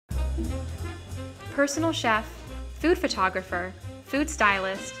Personal chef, food photographer, food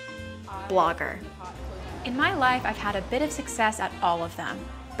stylist, blogger. In my life, I've had a bit of success at all of them,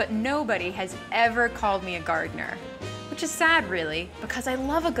 but nobody has ever called me a gardener, which is sad really, because I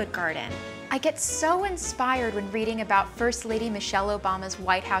love a good garden. I get so inspired when reading about First Lady Michelle Obama's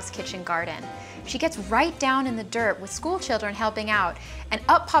White House kitchen garden. She gets right down in the dirt with school children helping out, and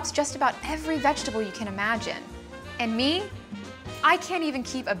up pops just about every vegetable you can imagine. And me? I can't even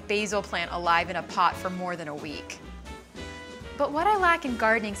keep a basil plant alive in a pot for more than a week. But what I lack in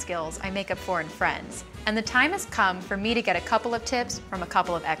gardening skills, I make up for in friends. And the time has come for me to get a couple of tips from a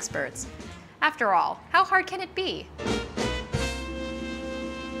couple of experts. After all, how hard can it be?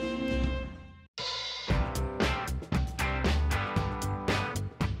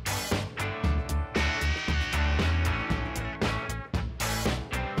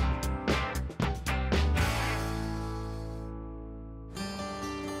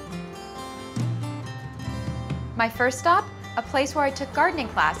 My first stop, a place where I took gardening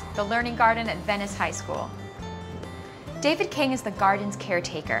class, the Learning Garden at Venice High School. David King is the garden's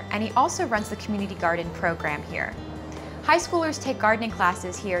caretaker, and he also runs the community garden program here. High schoolers take gardening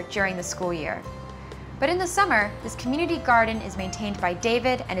classes here during the school year. But in the summer, this community garden is maintained by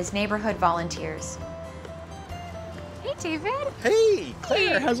David and his neighborhood volunteers. Hey, David. Hey,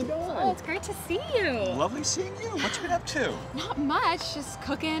 Claire, how's it going? Oh, it's great to see you. Lovely seeing you. What you been up to? Not much, just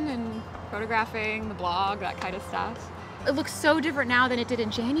cooking and photographing, the blog, that kind of stuff. It looks so different now than it did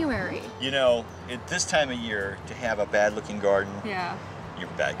in January. You know, at this time of year, to have a bad-looking garden, Yeah. you're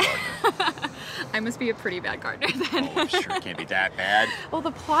a bad gardener. I must be a pretty bad gardener then. Oh, sure, it can't be that bad. Well,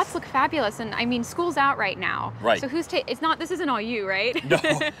 the plots look fabulous, and I mean, school's out right now. Right. So this isn't all you, right?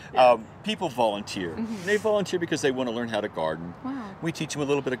 No, people volunteer. They volunteer because they want to learn how to garden. Wow. We teach them a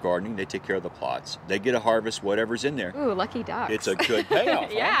little bit of gardening. They take care of the plots. They get to harvest whatever's in there. Ooh, lucky ducks. It's a good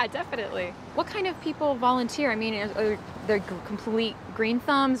payoff. Yeah, huh? definitely. What kind of people volunteer? I mean, are they complete green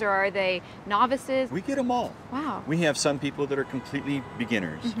thumbs, or are they novices? We get them all. Wow. We have some people that are completely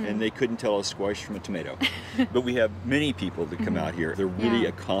beginners and they couldn't tell a squash from a tomato. But we have many people that come out here. They're really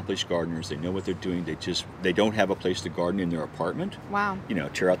accomplished gardeners. They know what they're doing. They don't have a place to garden in their apartment. Wow. You know,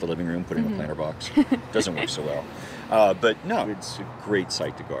 tear out the living room, put in a planter box. Doesn't work so well. But no, it's a great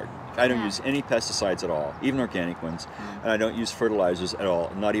site to garden. I don't use any pesticides at all, even organic ones. And I don't use fertilizers at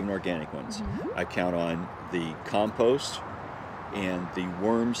all, not even organic ones. I count on the compost and the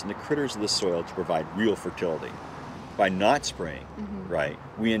worms and the critters of the soil to provide real fertility. By not spraying, right,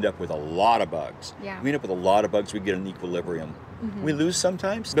 we end up with a lot of bugs. Yeah. We end up with a lot of bugs. We get an equilibrium. We lose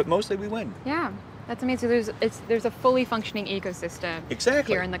sometimes, but mostly we win. Yeah. That's amazing. There's a fully functioning ecosystem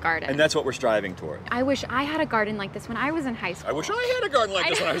here in the garden. And that's what we're striving toward. I wish I had a garden like this when I was in high school. I wish I had a garden like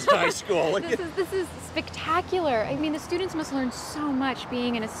this when I was in high school. This is spectacular. I mean, the students must learn so much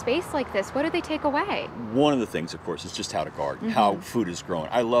being in a space like this. What do they take away? One of the things, of course, is just how to garden, how food is grown.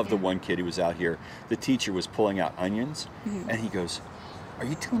 I love the one kid who was out here. The teacher was pulling out onions, and he goes, "Are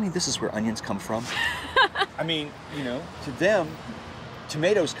you telling me this is where onions come from?" I mean, you know, to them,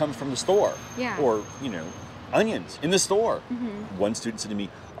 tomatoes come from the store. Yeah. Or, you know, onions in the store. One student said to me,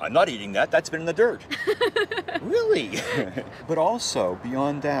 "I'm not eating that. That's been in the dirt." Really? But also,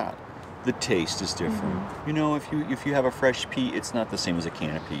 beyond that, the taste is different. You know, if you have a fresh pea, it's not the same as a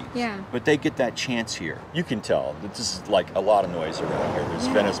can of peas. Yeah. But they get that chance here. You can tell that this is like a lot of noise around here. There's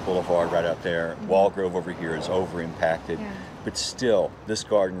Venice Boulevard right up there. Wallgrove over here is over-impacted. Yeah. But still, this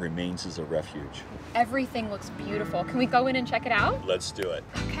garden remains as a refuge. Everything looks beautiful. Can we go in and check it out? Let's do it.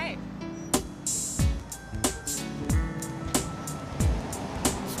 Okay.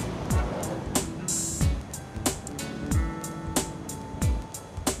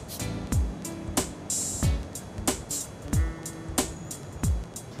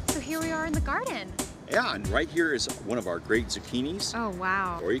 So here we are in the garden. Yeah, and right here is one of our great zucchinis. Oh,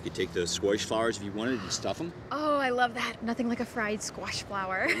 wow. Or you could take the squash flowers if you wanted and stuff them. Oh, I love that. Nothing like a fried squash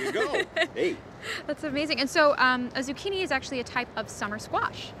flower. There you go. Hey. That's amazing. And so a zucchini is actually a type of summer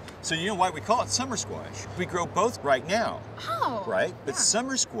squash. So you know why we call it summer squash? We grow both right now. Oh. Right? But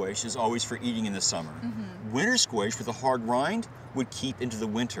summer squash is always for eating in the summer. Winter squash with a hard rind would keep into the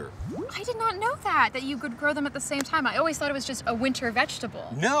winter. I did not know that you could grow them at the same time. I always thought it was just a winter vegetable.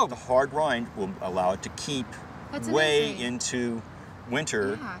 No, the hard rind will allow it to keep way into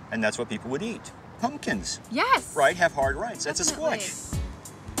winter, and that's what people would eat. Pumpkins. Yes. Right? Have hard rinds. That's Definitely. a squash.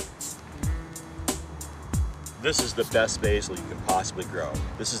 This is the best basil you can possibly grow.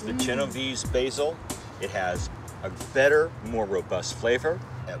 This is the Genovese basil. It has a better, more robust flavor,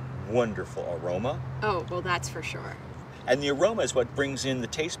 a wonderful aroma. Oh, well, that's for sure. And the aroma is what brings in the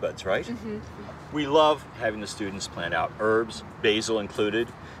taste buds, right? We love having the students plant out herbs, basil included,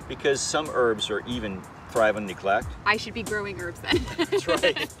 because some herbs are even thrive on neglect. I should be growing herbs then. That's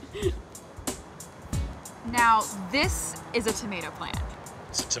right. Now, this is a tomato plant.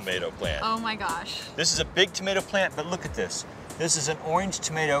 It's a tomato plant. Oh my gosh. This is a big tomato plant, but look at this. This is an orange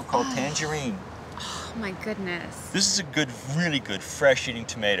tomato called tangerine. Oh my goodness. This is a good, really good, fresh-eating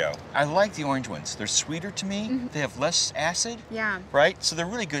tomato. I like the orange ones. They're sweeter to me. They have less acid. Yeah. Right? So they're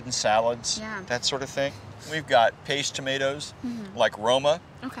really good in salads, that sort of thing. We've got paste tomatoes, like Roma.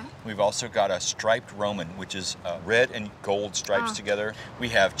 Okay. We've also got a striped Roman, which is red and gold stripes together. We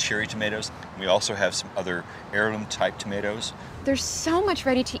have cherry tomatoes. We also have some other heirloom-type tomatoes. There's so much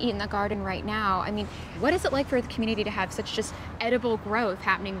ready to eat in the garden right now. I mean, what is it like for the community to have such just edible growth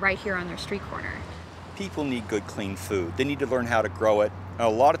happening right here on their street corner? People need good, clean food. They need to learn how to grow it. And a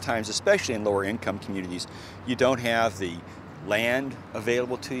lot of times, especially in lower income communities, you don't have the land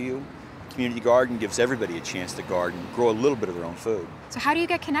available to you. Community garden gives everybody a chance to garden, grow a little bit of their own food. So how do you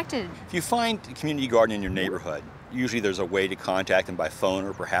get connected? If you find a community garden in your neighborhood, usually there's a way to contact them by phone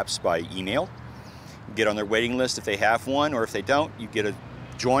or perhaps by email. Get on their waiting list if they have one, or if they don't, you get a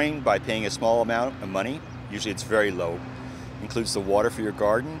join by paying a small amount of money. Usually it's very low. Includes the water for your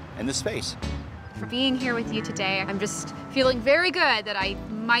garden and the space. For being here with you today, I'm just feeling very good that I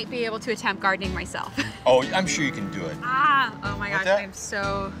might be able to attempt gardening myself. Oh, I'm sure you can do it. Oh my gosh, I'm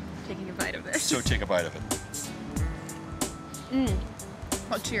so taking a bite of this. So take a bite of it.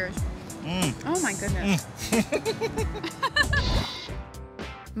 Oh, cheers. Oh my goodness.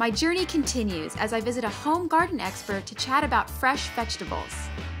 My journey continues as I visit a home garden expert to chat about fresh vegetables.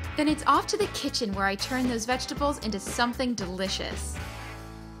 Then it's off to the kitchen where I turn those vegetables into something delicious.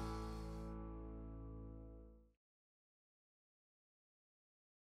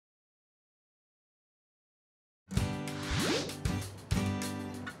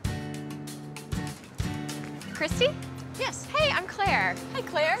 Christy? Yes. Hey, I'm Claire. Hi,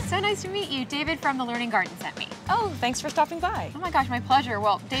 Claire. So nice to meet you. David from the Learning Garden sent me. Oh, thanks for stopping by. Oh my gosh, my pleasure.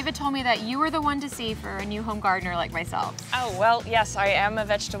 Well, David told me that you were the one to see for a new home gardener like myself. Oh, well, yes, I am a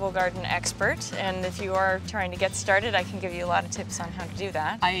vegetable garden expert, and if you are trying to get started, I can give you a lot of tips on how to do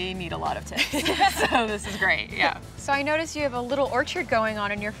that. I need a lot of tips, so this is great, yeah. So I noticed you have a little orchard going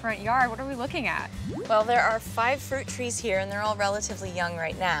on in your front yard. What are we looking at? Well, there are 5 fruit trees here, and they're all relatively young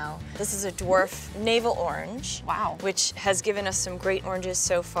right now. This is a dwarf navel orange, Wow. which has given us some great oranges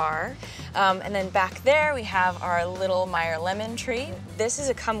so far. And then back there, we have our little Meyer lemon tree. This is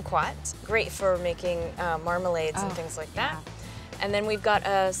a kumquat, great for making marmalades and things like that. And then we've got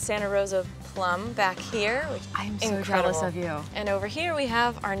a Santa Rosa plum back here. Which I'm so incredible. jealous of you. And over here we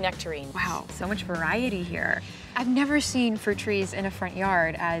have our nectarine. Wow, so much variety here. I've never seen fruit trees in a front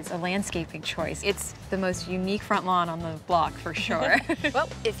yard as a landscaping choice. It's the most unique front lawn on the block for sure. Well,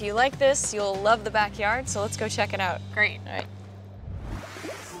 if you like this, you'll love the backyard, so let's go check it out. Great. All right.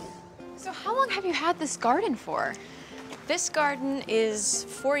 So how long have you had this garden for? This garden is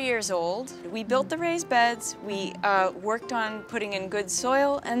 4 years old. We built the raised beds, we worked on putting in good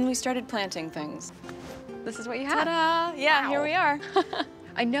soil, and we started planting things. This is what you have? Ta-da! Yeah, Wow. here we are.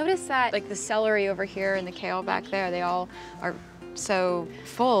 I noticed that like the celery over here and the kale back there, they all are so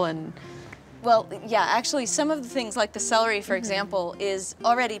full and Well, yeah, actually some of the things like the celery, for example, is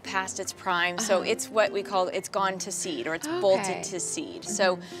already past its prime, so it's what we call, it's gone to seed, or it's bolted to seed.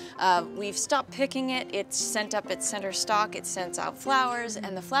 So we've stopped picking it, it's sent up its center stalk, it sends out flowers,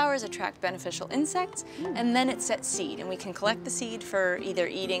 and the flowers attract beneficial insects, and then it sets seed, and we can collect the seed for either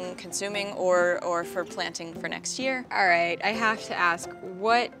eating, consuming, or for planting for next year. all right, I have to ask,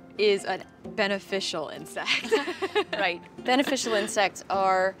 what is a beneficial insect? Right, beneficial insects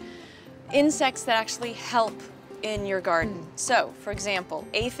are insects that actually help in your garden. So, for example,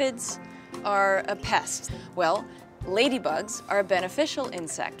 aphids are a pest. Well, ladybugs are a beneficial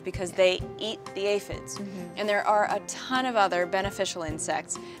insect because they eat the aphids. And there are a ton of other beneficial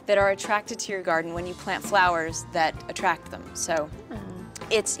insects that are attracted to your garden when you plant flowers that attract them. So,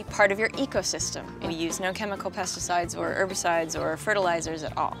 it's part of your ecosystem. We use no chemical pesticides or herbicides or fertilizers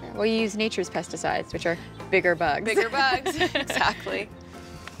at all. Well, you use nature's pesticides, which are bigger bugs. Bigger bugs, exactly.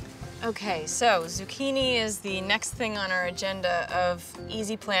 Okay, so zucchini is the next thing on our agenda of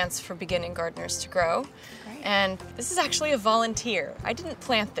easy plants for beginning gardeners to grow. Great. And this is actually a volunteer. I didn't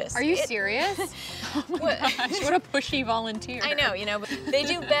plant this. Are you serious? Oh my gosh, what a pushy volunteer. I know, you know, but they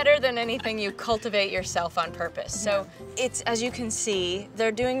do better than anything you cultivate yourself on purpose. So it's, as you can see,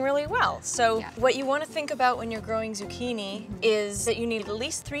 they're doing really well. So what you want to think about when you're growing zucchini is that you need at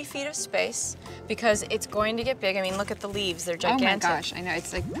least 3 feet of space because it's going to get big. I mean, look at the leaves, they're gigantic. Oh my gosh, I know,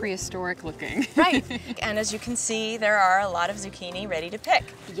 it's like prehistoric looking. Right, and as you can see, there are a lot of zucchini ready to pick.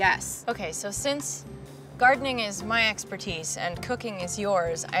 Yes. Okay, so since gardening is my expertise and cooking is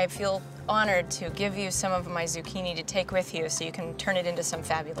yours, I feel honored to give you some of my zucchini to take with you so you can turn it into some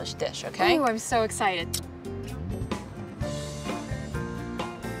fabulous dish, okay? Oh, I'm so excited.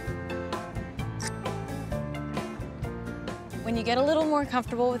 When you get a little more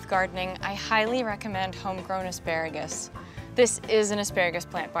comfortable with gardening, I highly recommend homegrown asparagus. This is an asparagus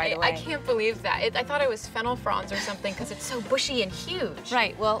plant, by the way. I can't believe that. I thought it was fennel fronds or something because it's so bushy and huge.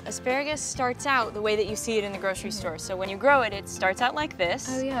 Right, well, asparagus starts out the way that you see it in the grocery store. So when you grow it, it starts out like this.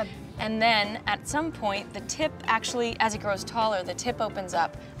 Oh, yeah. And then at some point, the tip actually, as it grows taller, the tip opens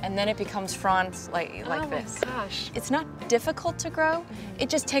up and then it becomes fronds like this. Oh my gosh. It's not difficult to grow, it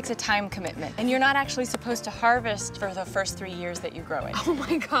just takes a time commitment. And you're not actually supposed to harvest for the first 3 years that you grow it. Oh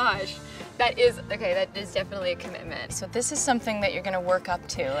my gosh. That is definitely a commitment. So this is something that you're gonna work up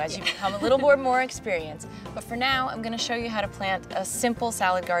to as you become a little more experienced. But for now, I'm gonna show you how to plant a simple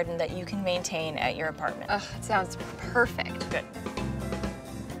salad garden that you can maintain at your apartment. Oh, it sounds perfect. Good.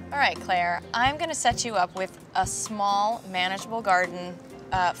 All right, Claire, I'm gonna set you up with a small, manageable garden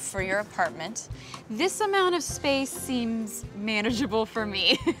for your apartment. This amount of space seems manageable for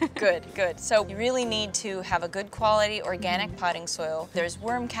me. Good, good. So you really need to have a good quality organic potting soil. There's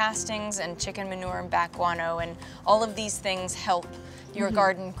worm castings and chicken manure and back guano, and all of these things help your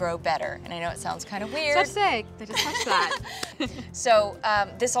garden grow better. And I know it sounds kind of weird. So sick, I just touched that. So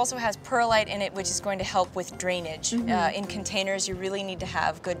this also has perlite in it, which is going to help with drainage. In containers, you really need to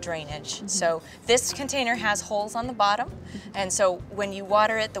have good drainage. So this container has holes on the bottom, and so when you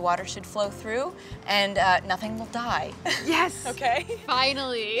water it, the water should flow through, and nothing will die. Yes. Okay?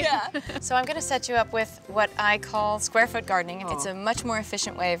 Finally. Yeah. So I'm gonna set you up with what I call square foot gardening. It's a much more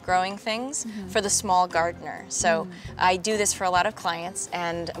efficient way of growing things for the small gardener. So I do this for a lot of clients,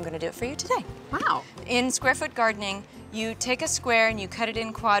 and I'm gonna do it for you today. Wow. In square foot gardening, you take a square and you cut it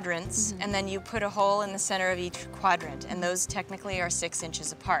in quadrants, and then you put a hole in the center of each quadrant, and those technically are 6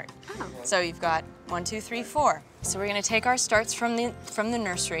 inches apart. Oh. So you've got 1, 2, 3, 4. So we're gonna take our starts from the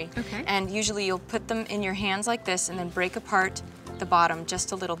nursery, Okay. and usually you'll put them in your hands like this and then break apart the bottom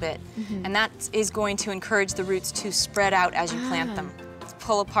just a little bit. And that is going to encourage the roots to spread out as you plant them. Let's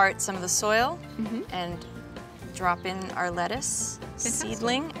pull apart some of the soil and drop in our lettuce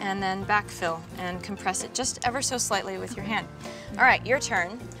seedling, and then backfill and compress it just ever so slightly with your hand. All right, your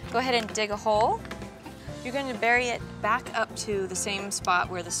turn. Go ahead and dig a hole. You're going to bury it back up to the same spot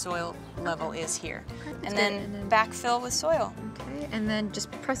where the soil level is here. And then backfill with soil. Okay, and then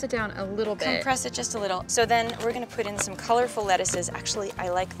just press it down a little bit. Compress it just a little. So then we're going to put in some colorful lettuces. Actually, I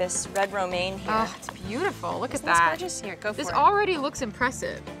like this red romaine here. Oh, it's beautiful. Look Isn't at that. this gorgeous? Here, go for This it. already looks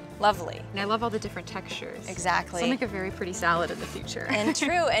impressive. Lovely. And I love all the different textures. Exactly. This will make a very pretty salad in the future. And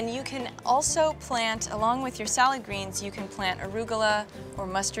true, and you can also plant, along with your salad greens, you can plant arugula or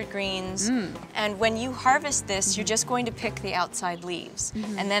mustard greens. And when you harvest this, you're just going to pick the outside leaves.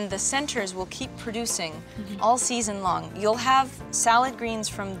 And then the centers will keep producing all season long. You'll have salad greens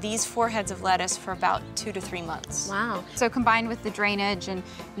from these 4 heads of lettuce for about 2 to 3 months. Wow. So combined with the drainage and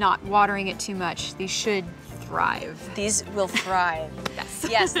not watering it too much, these should thrive. These will thrive. Yes.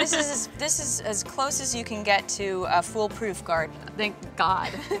 Yes, this is as close as you can get to a foolproof garden. Thank God.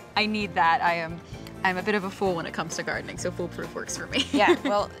 I need that. I'm a bit of a fool when it comes to gardening, so foolproof works for me. Yeah,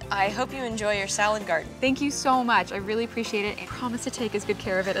 well, I hope you enjoy your salad garden. Thank you so much. I really appreciate it. I promise to take as good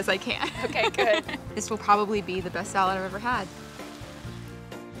care of it as I can. Okay, good. This will probably be the best salad I've ever had.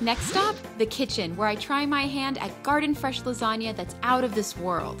 Next stop, the kitchen, where I try my hand at garden fresh lasagna that's out of this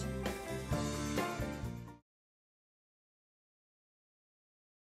world.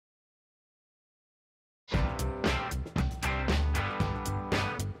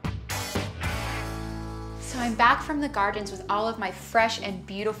 So I'm back from the gardens with all of my fresh and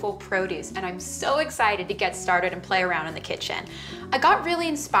beautiful produce, and I'm so excited to get started and play around in the kitchen. I got really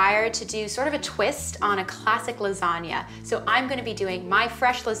inspired to do sort of a twist on a classic lasagna, so I'm going to be doing my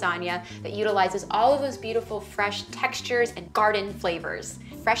fresh lasagna that utilizes all of those beautiful fresh textures and garden flavors.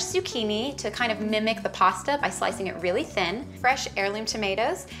 Fresh zucchini to kind of mimic the pasta by slicing it really thin, fresh heirloom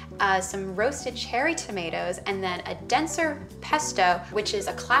tomatoes, some roasted cherry tomatoes, and then a denser pesto, which is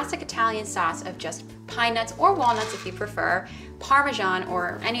a classic Italian sauce of just pine nuts or walnuts if you prefer, Parmesan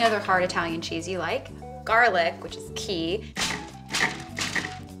or any other hard Italian cheese you like, garlic, which is key.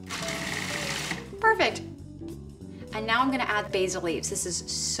 Perfect. And now I'm gonna add basil leaves. This is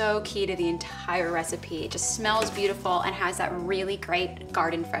so key to the entire recipe. It just smells beautiful and has that really great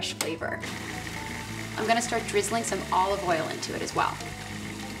garden fresh flavor. I'm gonna start drizzling some olive oil into it as well.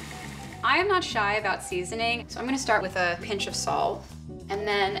 I am not shy about seasoning, so I'm gonna start with a pinch of salt and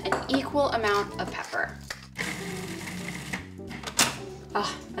then an equal amount of pepper.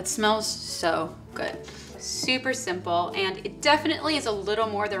 Oh, that smells so good. super simple, and it definitely is a little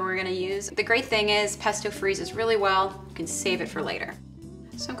more than we're gonna use. The great thing is pesto freezes really well. You can save it for later.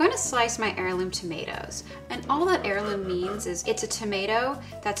 So I'm going to slice my heirloom tomatoes. And all that heirloom means is it's a tomato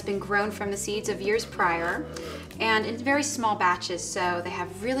that's been grown from the seeds of years prior and in very small batches, so they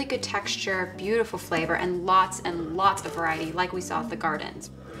have really good texture, beautiful flavor, and lots of variety like we saw at the gardens.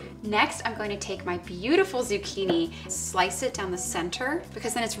 Next, I'm going to take my beautiful zucchini, slice it down the center,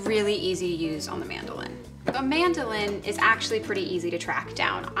 because then it's really easy to use on the mandolin. A mandolin is actually pretty easy to track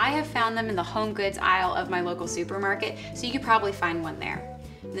down. I have found them in the home goods aisle of my local supermarket, so you could probably find one there.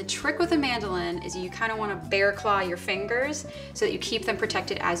 The trick with a mandolin is you kind of want to bear claw your fingers so that you keep them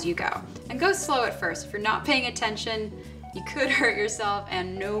protected as you go. And go slow at first. If you're not paying attention, you could hurt yourself,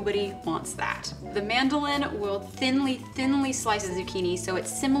 and nobody wants that. The mandolin will thinly slice the zucchini so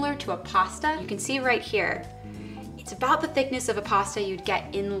it's similar to a pasta. You can see right here. It's about the thickness of a pasta you'd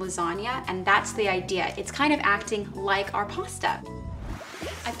get in lasagna, and that's the idea. It's kind of acting like our pasta.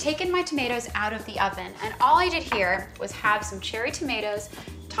 I've taken my tomatoes out of the oven, and all I did here was have some cherry tomatoes,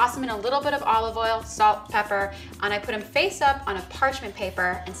 toss them in a little bit of olive oil, salt, pepper, and I put them face up on a parchment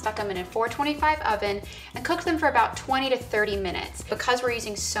paper and stuck them in a 425 oven and cooked them for about 20 to 30 minutes. Because we're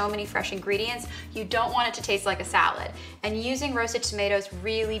using so many fresh ingredients, you don't want it to taste like a salad. And using roasted tomatoes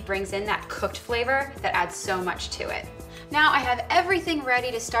really brings in that cooked flavor that adds so much to it. Now I have everything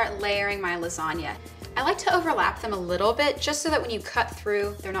ready to start layering my lasagna. I like to overlap them a little bit just so that when you cut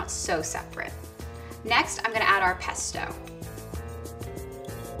through, they're not so separate. Next, I'm gonna add our pesto.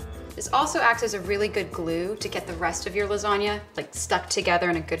 This also acts as a really good glue to get the rest of your lasagna stuck together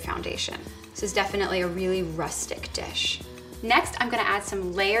in a good foundation. This is definitely a really rustic dish. Next, I'm gonna add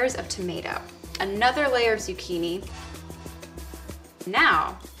some layers of tomato, another layer of zucchini.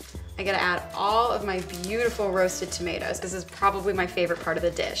 Now, I gotta add all of my beautiful roasted tomatoes. This is probably my favorite part of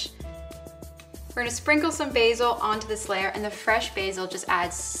the dish. We're gonna sprinkle some basil onto this layer, and the fresh basil just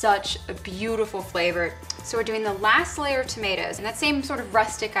adds such a beautiful flavor. So we're doing the last layer of tomatoes, and that same sort of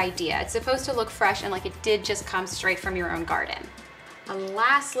rustic idea. It's supposed to look fresh and like it did just come straight from your own garden. A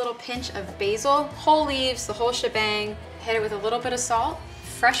last little pinch of basil, whole leaves, the whole shebang. Hit it with a little bit of salt,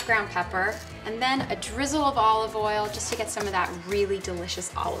 fresh ground pepper, and then a drizzle of olive oil just to get some of that really delicious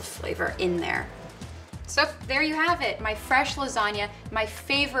olive flavor in there. So there you have it, my fresh lasagna, my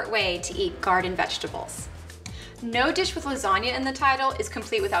favorite way to eat garden vegetables. No dish with lasagna in the title is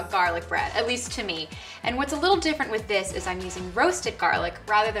complete without garlic bread, at least to me. And what's a little different with this is I'm using roasted garlic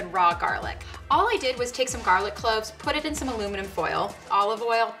rather than raw garlic. All I did was take some garlic cloves, put it in some aluminum foil, olive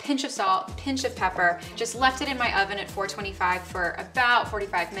oil, pinch of salt, pinch of pepper, just left it in my oven at 425 for about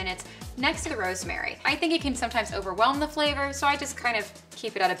 45 minutes next to the rosemary. I think it can sometimes overwhelm the flavor, so I just kind of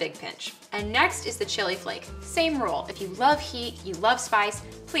keep it at a big pinch. And next is the chili flake. Same rule, if you love heat, you love spice,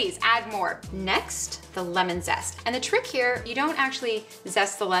 please add more. Next, the lemon zest. And the trick here, you don't actually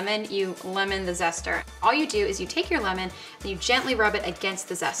zest the lemon, you lemon the zester. All you do is you take your lemon and you gently rub it against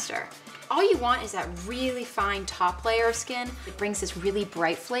the zester. All you want is that really fine top layer of skin. It brings this really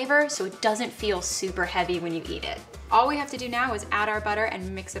bright flavor, so it doesn't feel super heavy when you eat it. All we have to do now is add our butter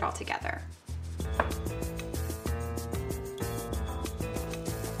and mix it all together.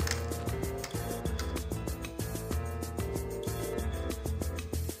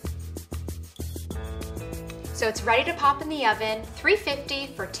 So it's ready to pop in the oven,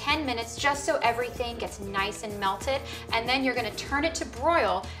 350 for 10 minutes, just so everything gets nice and melted. And then you're gonna turn it to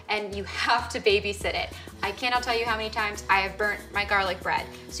broil, and you have to babysit it. I cannot tell you how many times I have burnt my garlic bread.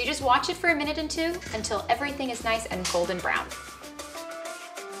 So you just watch it for a minute and two until everything is nice and golden brown.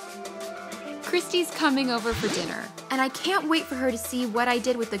 Christy's coming over for dinner, and I can't wait for her to see what I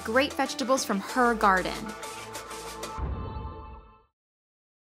did with the great vegetables from her garden.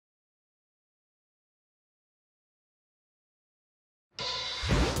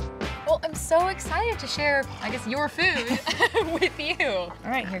 Well, I'm so excited to share, I guess, your food with you. All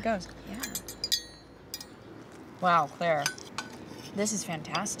right, here goes. Yeah. Wow, Claire, this is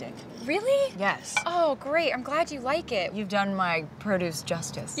fantastic. Really? Yes. Oh, great. I'm glad you like it. You've done my produce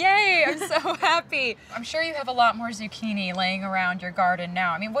justice. Yay, I'm so happy. I'm sure you have a lot more zucchini laying around your garden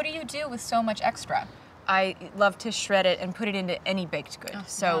now. I mean, what do you do with so much extra? I love to shred it and put it into any baked good. Oh,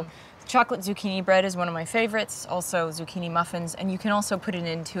 so yum. chocolate zucchini bread is one of my favorites, also zucchini muffins, and you can also put it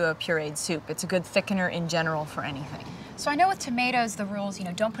into a pureed soup. It's a good thickener in general for anything. So I know with tomatoes, the rules,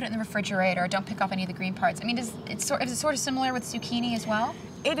 don't put it in the refrigerator, don't pick off any of the green parts. I mean, is it sort of similar with zucchini as well?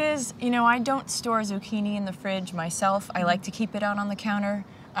 It is. I don't store zucchini in the fridge myself. I like to keep it out on the counter.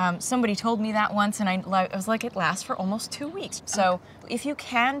 Somebody told me that once, and I was like, it lasts for almost 2 weeks. So if you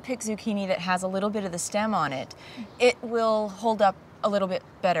can pick zucchini that has a little bit of the stem on it, it will hold up a little bit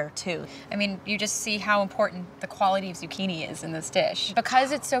better too. I mean, you just see how important the quality of zucchini is in this dish.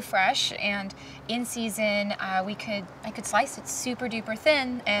 Because it's so fresh and in season, I could slice it super duper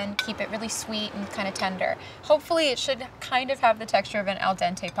thin and keep it really sweet and kind of tender. Hopefully it should kind of have the texture of an al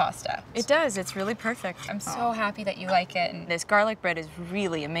dente pasta. It does, it's really perfect. I'm so happy that you like it. And This garlic bread is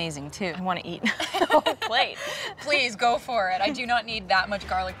really amazing too. I want to eat the whole plate. please go for it. I do not need that much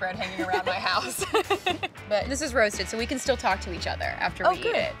garlic bread hanging around my house. But this is roasted, so we can still talk to each other after we eat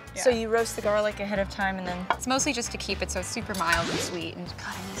it. So you roast the garlic ahead of time and then... It's mostly just to keep it so it's super mild and sweet. And God,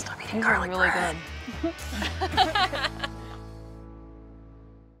 I need to stop eating These are garlic really bread. good.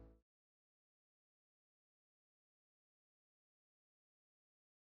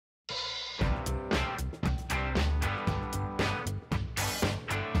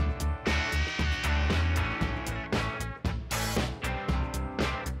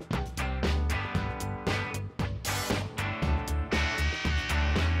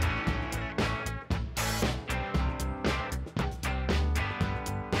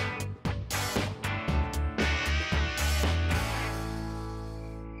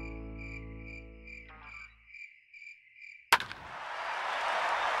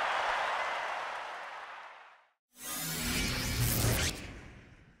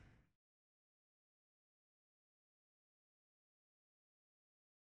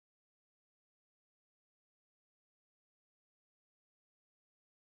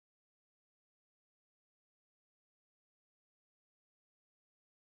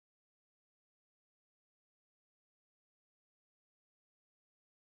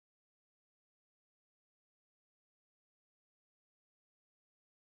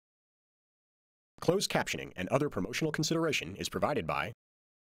 Closed captioning and other promotional consideration is provided by